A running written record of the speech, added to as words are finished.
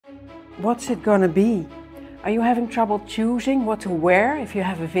what's it gonna be? Are you having trouble choosing what to wear if you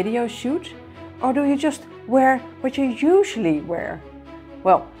have a video shoot? Or do you just wear what you usually wear?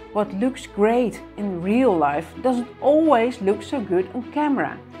 Well, what looks great in real life doesn't always look so good on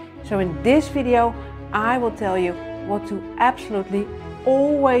camera. So in this video, I will tell you what to absolutely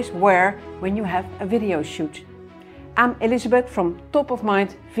always wear when you have a video shoot. I'm Elisabeth from Top of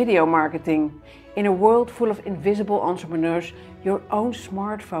Mind Video Marketing. In a world full of invisible entrepreneurs, your own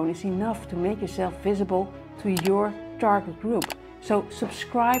smartphone is enough to make yourself visible to your target group. So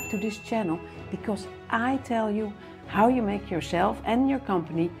subscribe to this channel because I tell you how you make yourself and your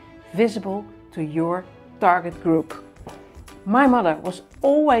company visible to your target group. My mother was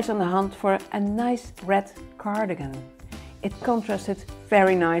always on the hunt for a nice red cardigan. It contrasted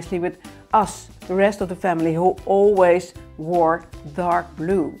very nicely with us, the rest of the family, who always wore dark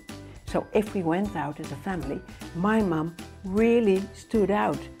blue. So if we went out as a family, my mom really stood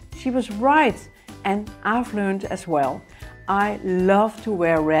out. She was right, and I've learned as well. I love to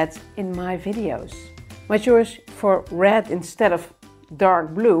wear red in my videos. My choice for red instead of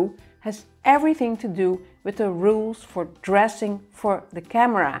dark blue has everything to do with the rules for dressing for the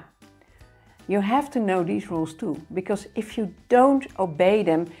camera. You have to know these rules too, because if you don't obey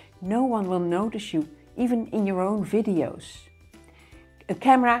them, no one will notice you, even in your own videos. A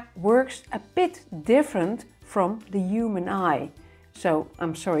camera works a bit different from the human eye. So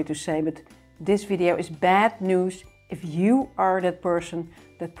I'm sorry to say, but this video is bad news if you are that person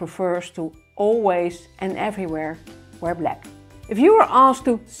that prefers to always and everywhere wear black. If you are asked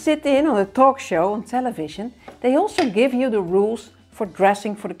to sit in on a talk show on television, they also give you the rules for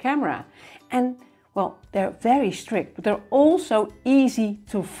dressing for the camera. And well, they're very strict, but they're also easy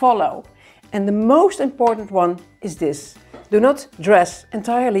to follow. And the most important one is this: do not dress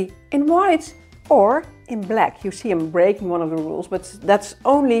entirely in white or in black. You see I'm breaking one of the rules, but that's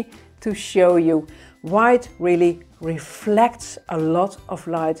only to show you white really reflects a lot of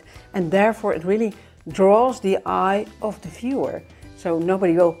light, and therefore it really draws the eye of the viewer. So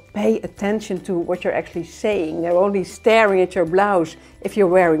nobody will pay attention to what you're actually saying. They're only staring at your blouse if you're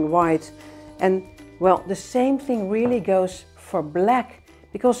wearing white. And well, the same thing really goes for black,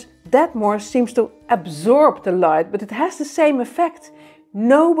 because that more seems to absorb the light, but it has the same effect.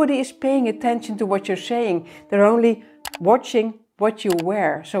 Nobody is paying attention to what you're saying. They're only watching what you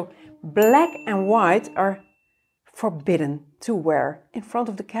wear. So black and white are forbidden to wear in front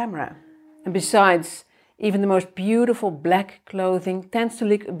of the camera. And besides, even the most beautiful black clothing tends to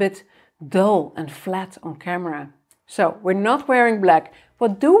look a bit dull and flat on camera. So we're not wearing black.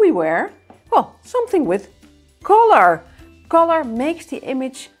 What do we wear? Well, something with color. Color makes the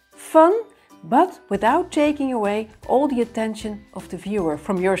image fun, but without taking away all the attention of the viewer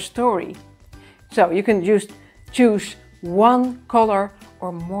from your story. So you can just choose one color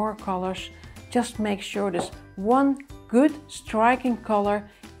or more colors. Just make sure there's one good striking color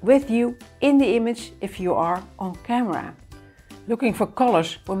with you in the image if you are on camera. Looking for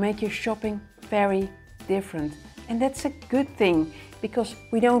colors will make your shopping very different. And that's a good thing, because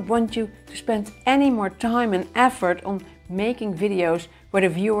we don't want you to spend any more time and effort on making videos where the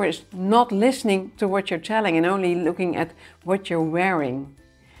viewer is not listening to what you're telling and only looking at what you're wearing.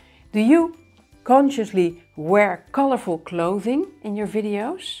 Do you consciously wear colorful clothing in your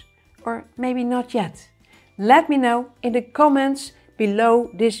videos? Or maybe not yet? Let me know in the comments below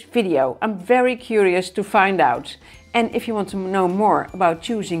this video. I'm very curious to find out. And if you want to know more about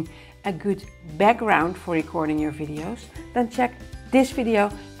choosing a good background for recording your videos, then check this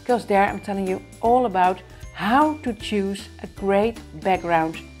video, because there I'm telling you all about how to choose a great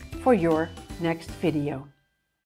background for your next video.